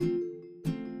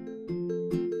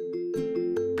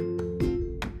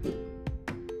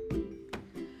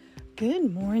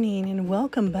Good morning and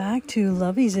welcome back to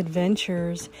Lovey's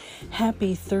Adventures.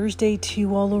 Happy Thursday to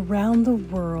you all around the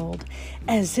world,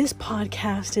 as this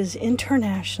podcast is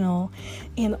international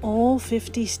in all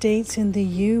 50 states in the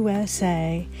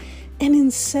USA and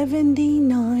in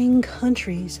 79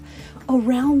 countries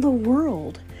around the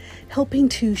world, helping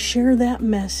to share that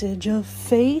message of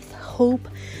faith, hope,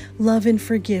 love, and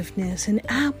forgiveness, and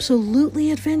absolutely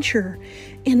adventure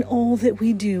in all that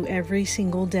we do every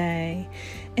single day.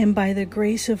 And by the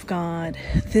grace of God,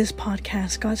 this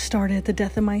podcast got started at the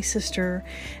death of my sister,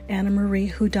 Anna Marie,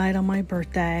 who died on my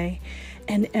birthday.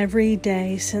 And every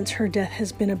day since her death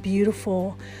has been a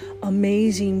beautiful,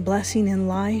 amazing blessing in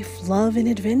life, love, and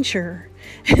adventure.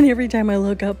 And every time I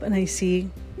look up and I see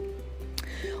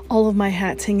all of my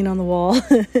hats hanging on the wall,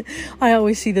 I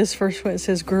always see this first one. It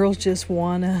says, "Girls just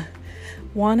wanna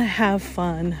have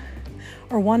fun."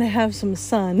 Or want to have some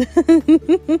sun. And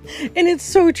it's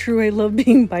so true. I love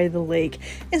being by the lake.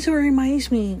 And so it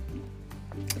reminds me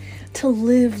to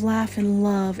live, laugh, and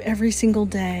love every single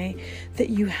day, that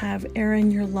you have air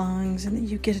in your lungs and that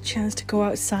you get a chance to go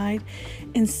outside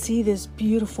and see this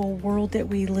beautiful world that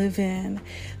we live in.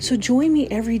 So join me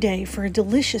every day for a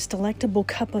delicious, delectable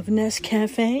cup of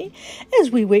Nescafe as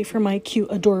we wait for my cute,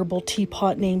 adorable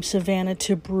teapot named Savannah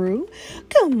to brew.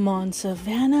 Come on,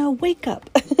 Savannah, wake up.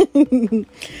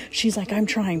 She's like, "I'm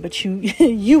trying, but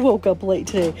you woke up late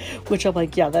today," which I'm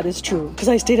like, yeah, that is true, because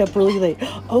I stayed up really late.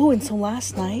 Oh, and so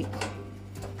last night,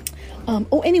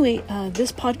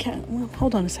 this podcast, well,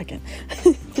 hold on a second.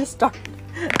 My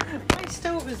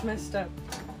stove is messed up.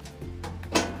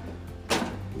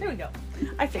 There we go.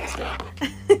 I fixed it.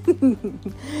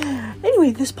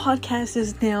 Anyway, this podcast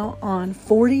is now on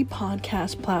 40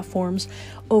 podcast platforms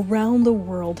around the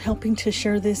world, helping to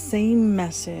share this same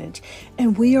message.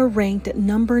 And we are ranked at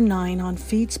number 9 on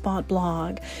FeedSpot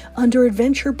blog under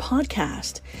Adventure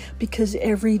Podcast, because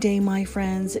every day, my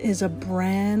friends, is a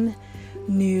brand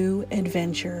new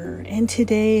adventure. And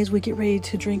today, as we get ready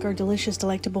to drink our delicious,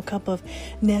 delectable cup of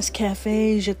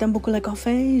Nescafe, je t'aime beaucoup le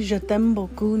café, je t'aime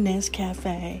beaucoup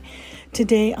Nescafe.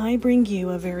 Today, I bring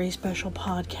you a very special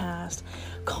podcast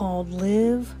called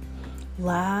Live,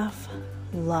 Laugh,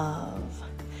 Love.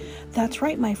 That's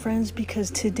right, my friends,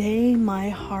 because today my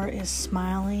heart is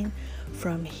smiling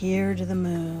from here to the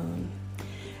moon.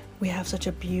 We have such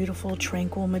a beautiful,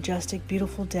 tranquil, majestic,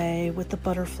 beautiful day with the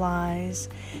butterflies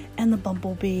and the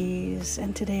bumblebees.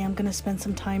 And today I'm going to spend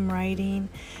some time writing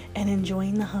and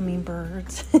enjoying the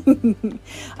hummingbirds.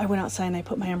 I went outside and I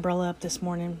put my umbrella up this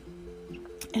morning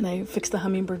and I fixed the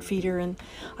hummingbird feeder, and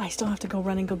I still have to go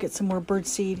run and go get some more bird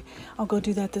seed. I'll go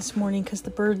do that this morning because the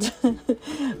birds,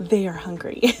 they are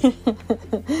hungry.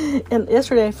 And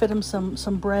yesterday I fed them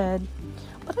some bread.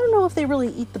 But I don't know if they really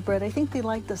eat the bread. I think they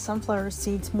like the sunflower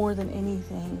seeds more than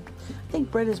anything. I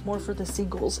think bread is more for the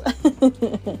seagulls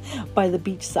by the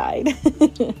beach side.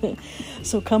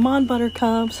 So come on,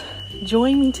 buttercups.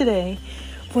 Join me today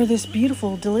for this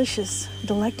beautiful, delicious,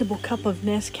 delectable cup of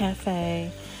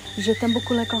Nescafe. Je t'aime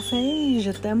beaucoup le café.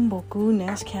 Je t'aime beaucoup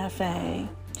Nescafe.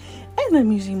 And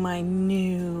I'm using my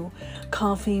new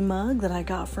coffee mug that I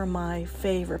got from my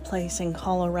favorite place in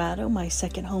Colorado, my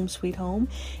second home sweet home.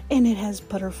 And it has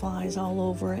butterflies all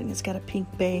over it. And it's got a pink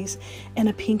base and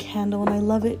a pink handle. And I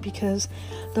love it because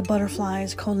the butterfly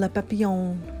is called Le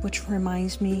Papillon, which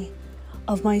reminds me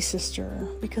of my sister.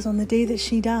 Because on the day that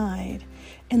she died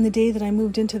and the day that I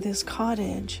moved into this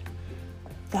cottage,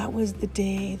 that was the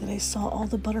day that I saw all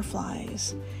the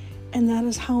butterflies. And that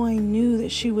is how I knew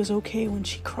that she was okay when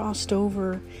she crossed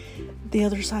over the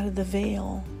other side of the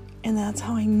veil. And that's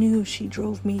how I knew she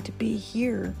drove me to be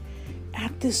here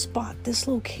at this spot, this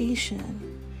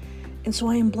location. And so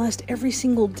I am blessed every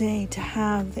single day to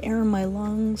have the air in my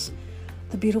lungs,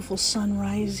 the beautiful sun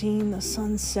rising, the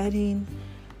sun setting,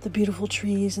 the beautiful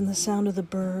trees, and the sound of the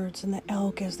birds and the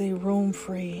elk as they roam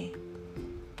free,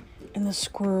 and the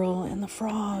squirrel and the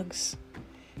frogs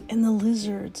and the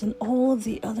lizards and all of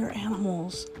the other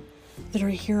animals that are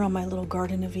here on my little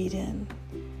Garden of Eden,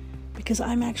 because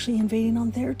I'm actually invading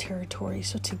on their territory.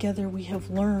 So together we have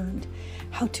learned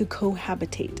how to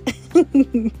cohabitate.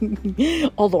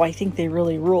 Although I think they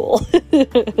really rule.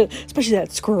 Especially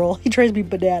that squirrel. He drives me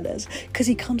bananas because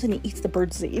he comes and he eats the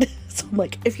bird seed. So I'm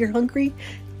like, if you're hungry,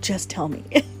 just tell me.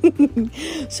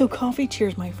 So coffee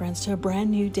cheers, my friends, to a brand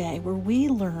new day where we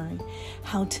learn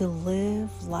how to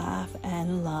live, laugh,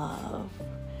 and love.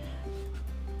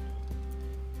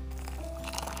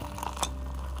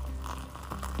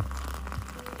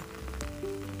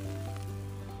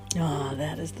 Ah,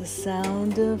 that is the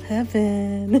sound of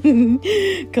heaven.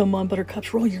 Come on,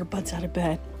 buttercups, roll your butts out of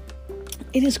bed.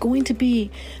 It is going to be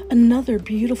another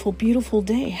beautiful, beautiful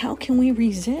day. How can we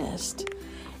resist?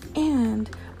 And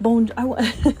my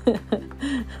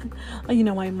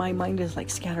mind is like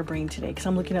scatterbrained today because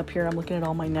I'm looking up here, I'm looking at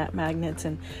all my net magnets,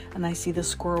 and I see the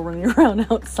squirrel running around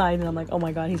outside, and I'm like, oh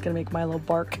my god, he's gonna make Milo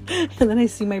bark. And then I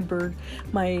see my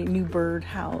new bird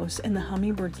house, and the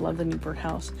hummingbirds love the new bird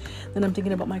house. Then I'm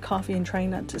thinking about my coffee and trying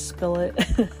not to spill it.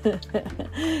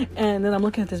 And then I'm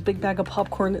looking at this big bag of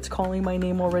popcorn that's calling my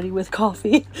name already with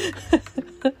coffee.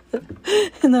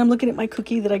 And then I'm looking at my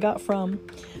cookie that I got from,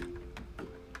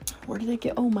 where did I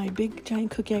get? Oh, my big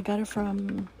giant cookie. I got it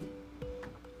from.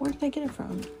 Where did I get it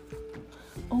from?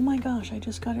 Oh my gosh, I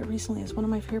just got it recently. It's one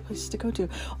of my favorite places to go to.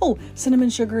 Oh, Cinnamon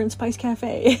Sugar and Spice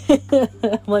Cafe.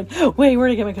 I'm like, wait, where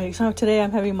did I get my cookie? So today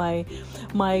I'm having my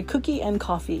cookie and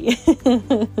coffee.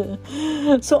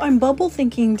 So I'm bubble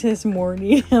thinking this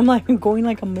morning. I'm like going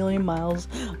like a million miles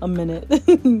a minute.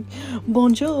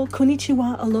 Bonjour,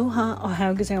 konnichiwa, aloha,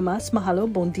 ohayou gozaimasu,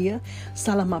 mahalo, bon dia,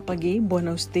 salamat pagi,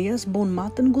 buenos dias, bon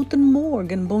matin, guten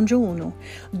morgen, buongiorno,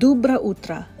 dobra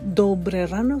utra, dobre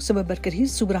rano, sababarkarhir,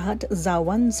 subrahat,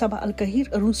 zawan, Saba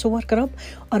al-Kahir, Arun Sawar Karab,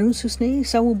 Arun Susne,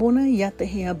 Sawubona,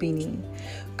 Yatehe Abini.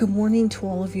 Good morning to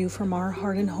all of you, from our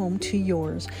heart and home to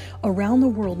yours, around the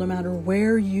world, no matter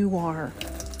where you are.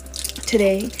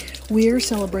 Today, we are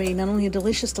celebrating not only a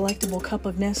delicious, delectable cup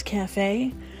of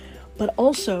Nescafe, but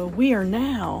also we are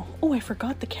now, I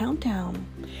forgot the countdown.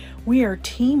 We are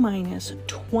T-minus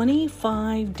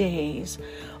 25 days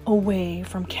away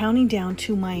from counting down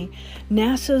to my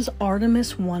NASA's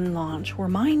Artemis 1 launch, where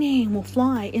my name will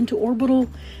fly into orbital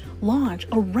launch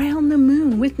around the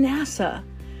moon with NASA,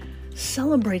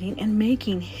 celebrating and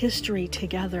making history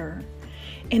together.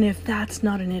 And if that's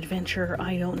not an adventure,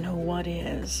 I don't know what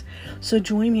is. So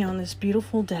join me on this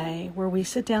beautiful day where we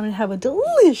sit down and have a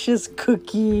delicious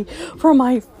cookie from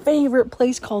my favorite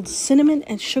place called Cinnamon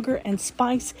and Sugar and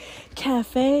Spice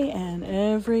Cafe, and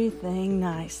everything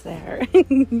nice there.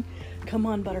 Come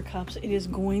on, buttercups. It is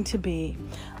going to be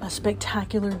a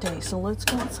spectacular day. So let's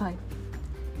go outside.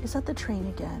 Is that the train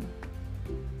again?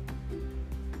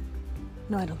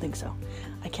 No, I don't think so.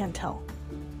 I can't tell.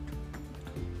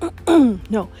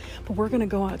 No, but we're going to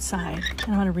go outside and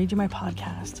I'm going to read you my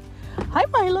podcast. Hi,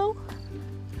 Milo.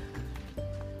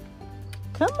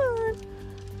 Come on.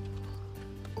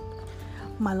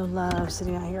 Milo loves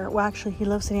sitting out here. Well, actually, he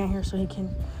loves sitting out here so he can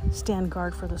stand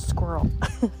guard for the squirrel.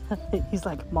 He's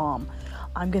like, Mom,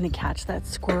 I'm going to catch that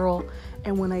squirrel,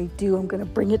 and when I do, I'm going to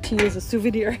bring it to you as a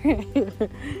souvenir.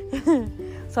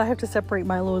 So I have to separate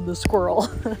Milo and the squirrel,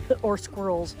 or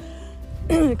squirrels,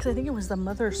 because I think it was the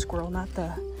mother squirrel, not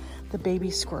the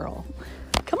baby squirrel.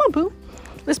 Come on, Boo.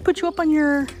 Let's put you up on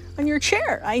your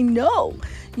chair. I know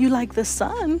you like the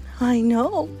sun. I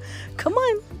know. Come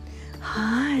on.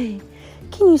 Hi.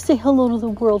 Can you say hello to the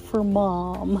world for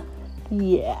Mom?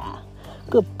 Yeah.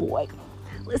 Good boy.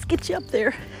 Let's get you up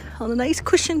there on a nice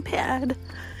cushion pad.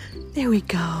 There we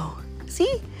go.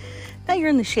 See? Now you're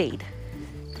in the shade.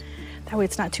 That way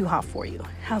it's not too hot for you.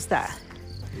 How's that?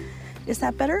 Is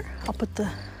that better? I'll put the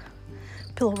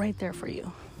pillow right there for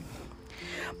you.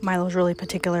 Milo's really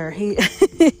particular. He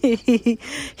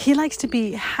likes to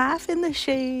be half in the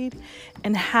shade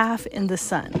and half in the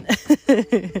sun.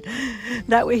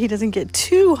 That way he doesn't get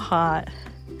too hot,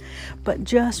 but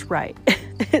just right.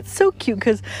 It's so cute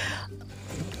because,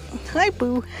 hi,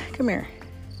 Boo, come here.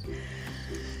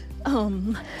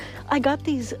 I got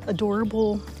these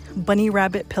adorable bunny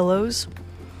rabbit pillows,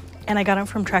 and I got them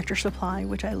from Tractor Supply,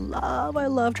 which I love. I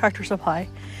love Tractor Supply.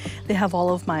 They have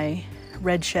all of my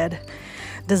Red Shed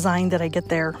design that I get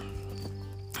there,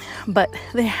 but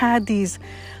they had these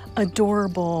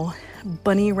adorable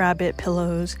bunny rabbit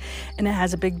pillows, and it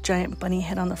has a big giant bunny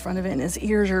head on the front of it, and his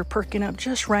ears are perking up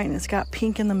just right, and it's got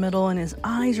pink in the middle, and his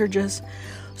eyes are just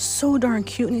so darn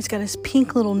cute, and he's got his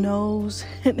pink little nose,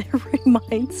 and it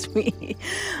reminds me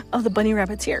of the bunny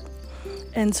rabbits here.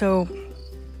 And so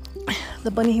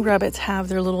the bunny rabbits have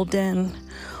their little den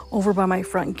over by my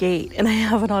front gate, and I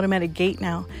have an automatic gate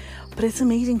now. But it's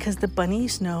amazing because the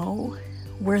bunnies know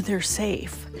where they're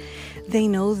safe. They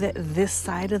know that this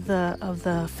side of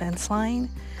the fence line,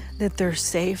 that they're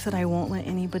safe, that I won't let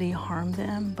anybody harm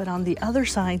them. But on the other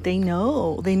side, they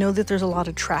know that there's a lot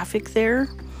of traffic there.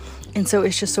 And so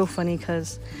it's just so funny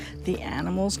because the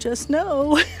animals just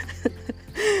know.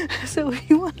 So if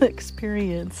you want to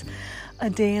experience a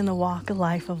day in the walk of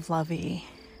life of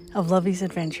Lovey's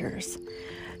Adventures,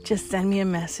 just send me a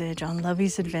message on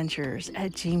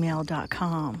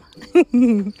loveysadventures@gmail.com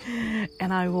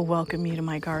and I will welcome you to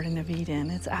my Garden of Eden.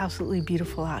 It's absolutely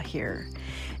beautiful out here.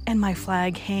 And my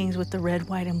flag hangs with the red,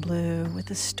 white, and blue with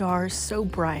the stars so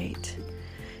bright.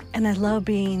 And I love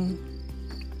being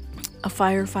a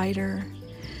firefighter.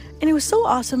 And it was so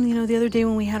awesome, the other day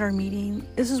when we had our meeting,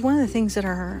 this is one of the things that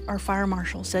our fire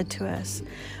marshal said to us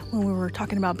when we were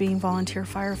talking about being volunteer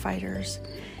firefighters.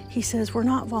 He says, we're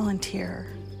not volunteer,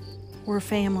 we're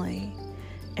family,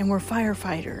 and we're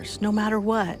firefighters, no matter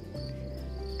what.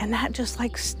 And that just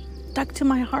stuck to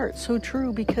my heart, so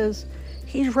true, because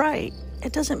he's right.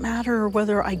 It doesn't matter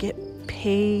whether I get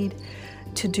paid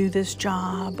to do this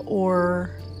job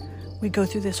or we go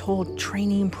through this whole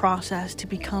training process to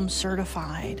become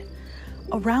certified.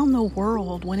 Around the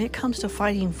world, when it comes to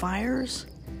fighting fires,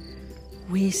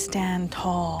 we stand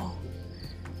tall,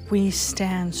 we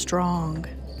stand strong,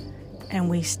 and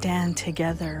we stand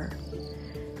together.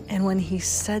 And when he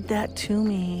said that to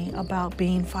me about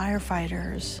being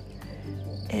firefighters,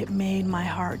 it made my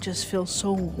heart just feel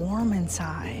so warm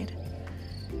inside.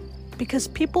 Because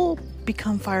people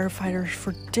become firefighters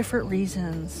for different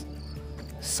reasons.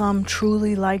 Some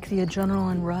truly like the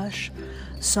adrenaline rush.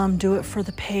 Some do it for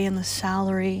the pay and the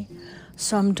salary.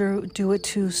 Some do it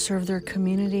to serve their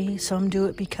community. Some do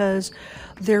it because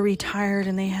they're retired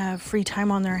and they have free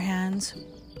time on their hands.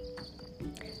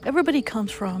 Everybody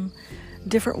comes from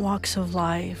different walks of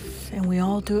life, and we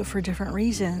all do it for different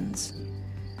reasons.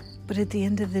 But at the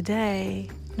end of the day,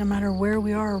 no matter where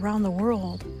we are around the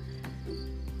world,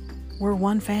 we're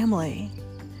one family.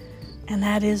 And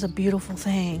that is a beautiful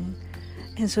thing.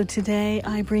 And so today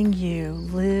I bring you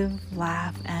Live,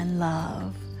 Laugh, and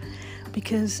Love.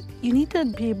 Because you need to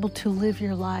be able to live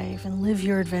your life and live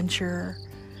your adventure.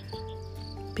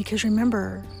 Because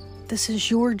remember, this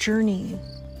is your journey.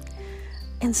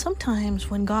 And sometimes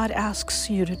when God asks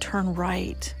you to turn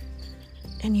right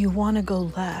and you want to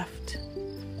go left,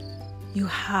 you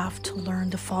have to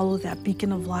learn to follow that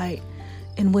beacon of light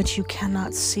in which you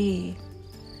cannot see.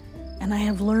 And I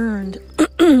have learned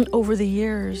over the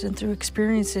years and through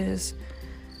experiences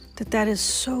that is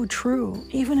so true.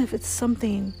 Even if it's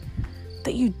something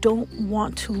that you don't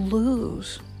want to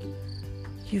lose,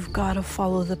 you've got to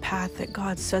follow the path that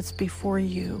God sets before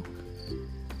you.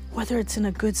 Whether it's in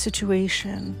a good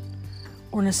situation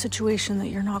or in a situation that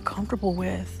you're not comfortable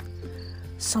with,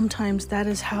 sometimes that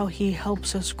is how He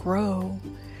helps us grow.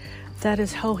 That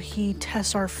is how He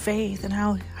tests our faith and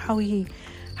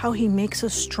how He makes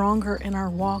us stronger in our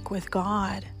walk with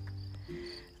God.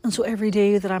 And so every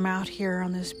day that I'm out here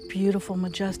on this beautiful,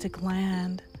 majestic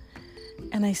land,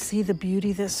 and I see the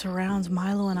beauty that surrounds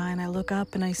Milo and I look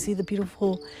up and I see the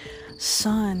beautiful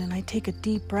sun, and I take a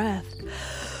deep breath.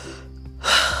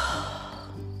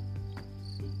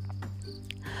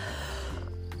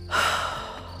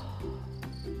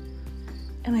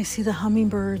 And I see the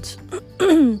hummingbirds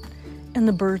and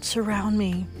the birds surround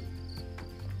me.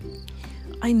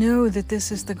 I know that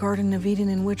this is the Garden of Eden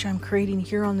in which I'm creating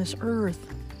here on this earth.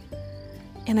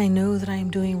 And I know that I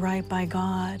am doing right by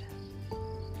God.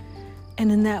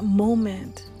 And in that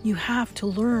moment, you have to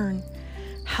learn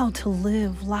how to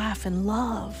live, laugh, and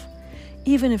love.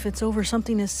 Even if it's over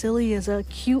something as silly as a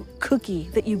cute cookie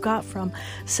that you got from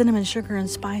Cinnamon Sugar and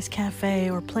Spice Cafe,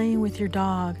 or playing with your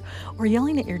dog, or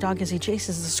yelling at your dog as he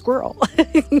chases the squirrel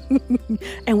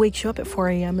and wakes you up at 4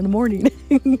 a.m. in the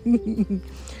morning.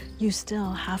 You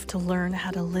still have to learn how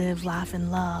to live, laugh,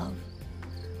 and love.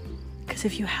 Because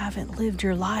if you haven't lived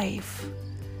your life,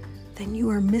 then you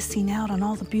are missing out on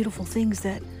all the beautiful things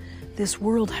that this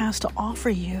world has to offer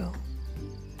you.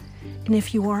 And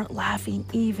if you aren't laughing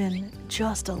even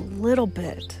just a little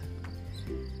bit,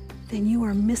 then you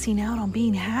are missing out on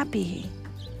being happy.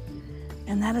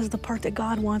 And that is the part that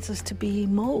God wants us to be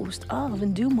most of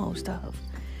and do most of,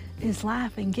 is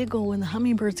laugh and giggle when the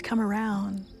hummingbirds come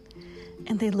around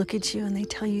and they look at you and they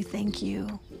tell you thank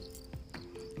you.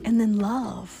 And then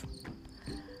love.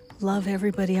 Love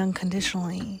everybody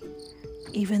unconditionally,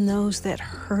 even those that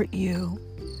hurt you.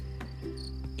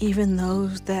 Even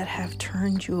those that have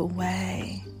turned you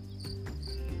away.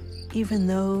 Even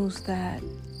those that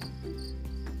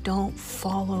don't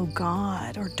follow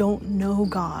God or don't know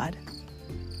God.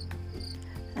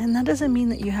 And that doesn't mean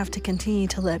that you have to continue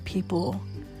to let people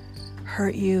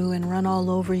hurt you and run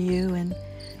all over you and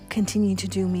continue to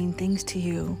do mean things to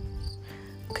you.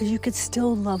 Because you could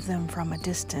still love them from a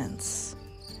distance.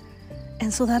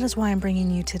 And so that is why I'm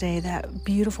bringing you today that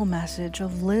beautiful message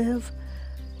of live,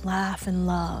 laugh, and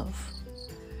love.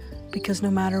 Because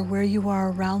no matter where you are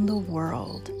around the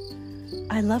world,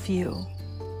 I love you.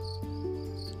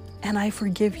 And I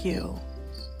forgive you.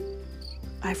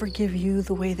 I forgive you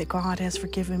the way that God has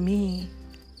forgiven me.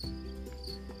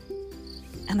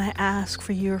 And I ask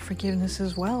for your forgiveness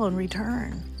as well in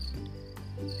return.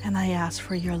 And I ask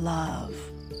for your love,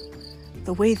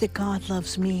 the way that God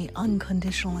loves me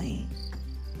unconditionally.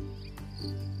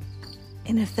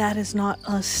 And if that is not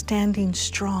us standing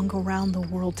strong around the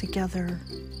world together,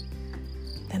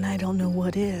 then I don't know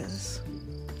what is.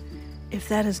 If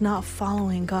that is not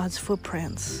following God's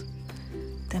footprints,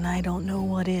 then I don't know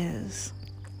what is.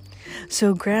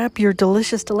 So grab your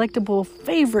delicious, delectable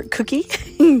favorite cookie,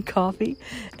 coffee,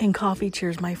 and coffee.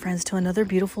 Cheers, my friends, to another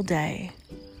beautiful day.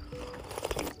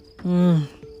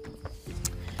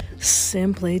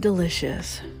 Simply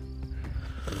delicious.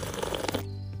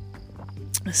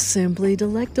 Simply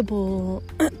delectable.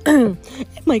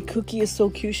 My cookie is so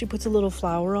cute. She puts a little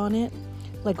flower on it,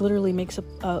 like literally makes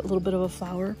a little bit of a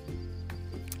flower.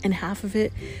 And half of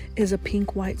it is a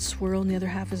pink white swirl and the other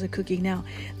half is a cookie. Now,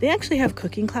 they actually have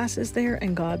cooking classes there,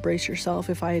 and God brace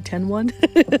yourself if I attend one.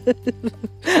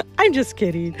 I'm just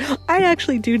kidding. I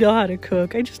actually do know how to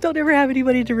cook. I just don't ever have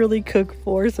anybody to really cook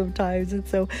for sometimes. And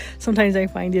so sometimes I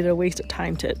find it a waste of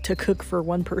time to cook for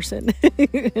one person.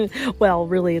 Well,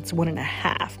 really it's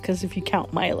 1.5, because if you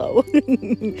count Milo,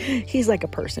 he's like a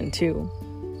person too.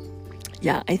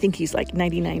 Yeah, I think he's like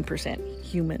 99%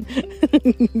 human.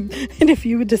 And if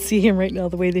you were to see him right now,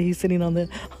 the way that he's sitting on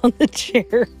the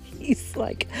chair, he's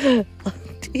like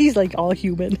all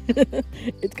human.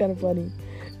 It's kind of funny.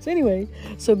 So anyway,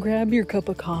 so grab your cup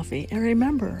of coffee and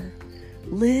remember,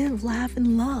 live, laugh,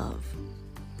 and love.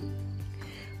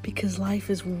 Because life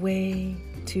is way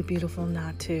too beautiful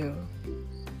not to.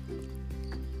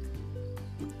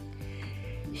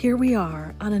 Here we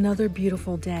are on another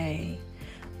beautiful day.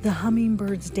 The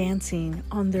hummingbirds dancing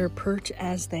on their perch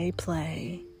as they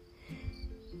play.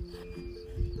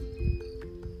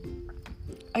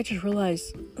 I just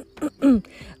realized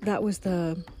that was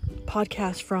the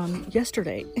podcast from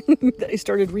yesterday that I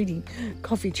started reading.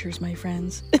 Coffee cheers, my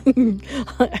friends.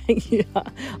 Yeah,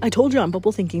 I told you I'm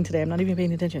bubble thinking today. I'm not even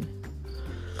paying attention.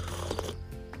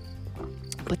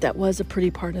 But that was a pretty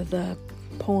part of the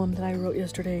poem that I wrote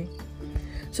yesterday.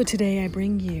 So today I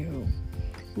bring you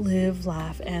Live,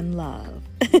 Laugh, and Love.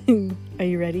 Are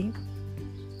you ready?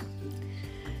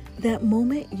 That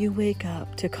moment you wake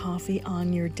up to coffee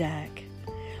on your deck,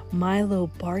 Milo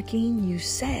barking, you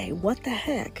say, "What the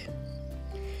heck?"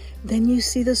 Then you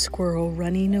see the squirrel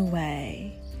running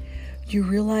away. You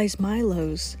realize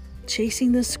Milo's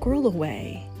chasing the squirrel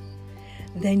away.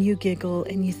 Then you giggle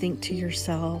and you think to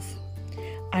yourself,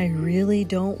 I really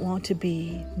don't want to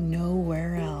be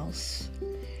nowhere else.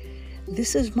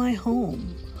 This is my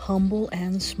home, humble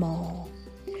and small,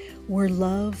 where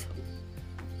love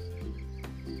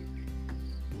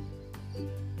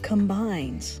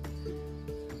combines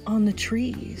on the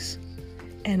trees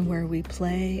and where we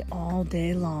play all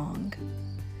day long.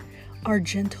 Our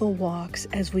gentle walks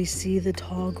as we see the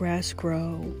tall grass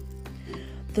grow.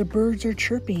 The birds are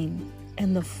chirping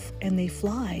and they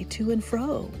fly to and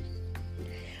fro.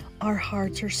 Our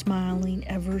hearts are smiling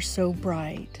ever so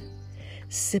bright,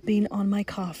 sipping on my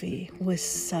coffee with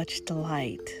such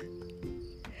delight.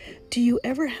 Do you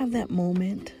ever have that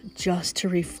moment just to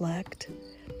reflect?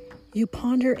 You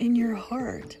ponder in your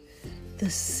heart the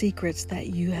secrets that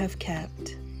you have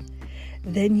kept.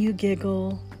 Then you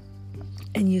giggle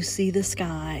and you see the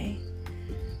sky.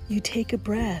 You take a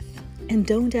breath and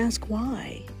don't ask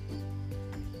why.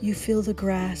 You feel the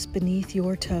grass beneath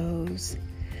your toes.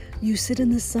 You sit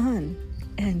in the sun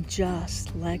and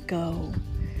just let go.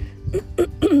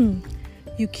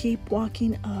 You keep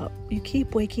waking up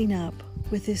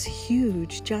with this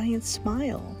huge giant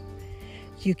smile.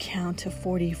 You count to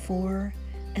 44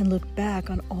 and look back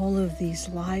on all of these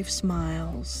live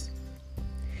smiles.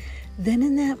 Then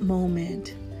in that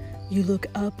moment, you look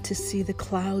up to see the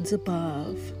clouds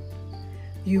above.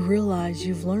 You realize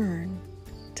you've learned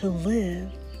to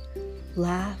live,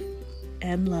 laugh,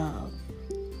 and love.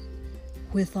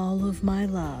 With all of my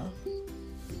love,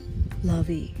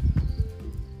 Lovey.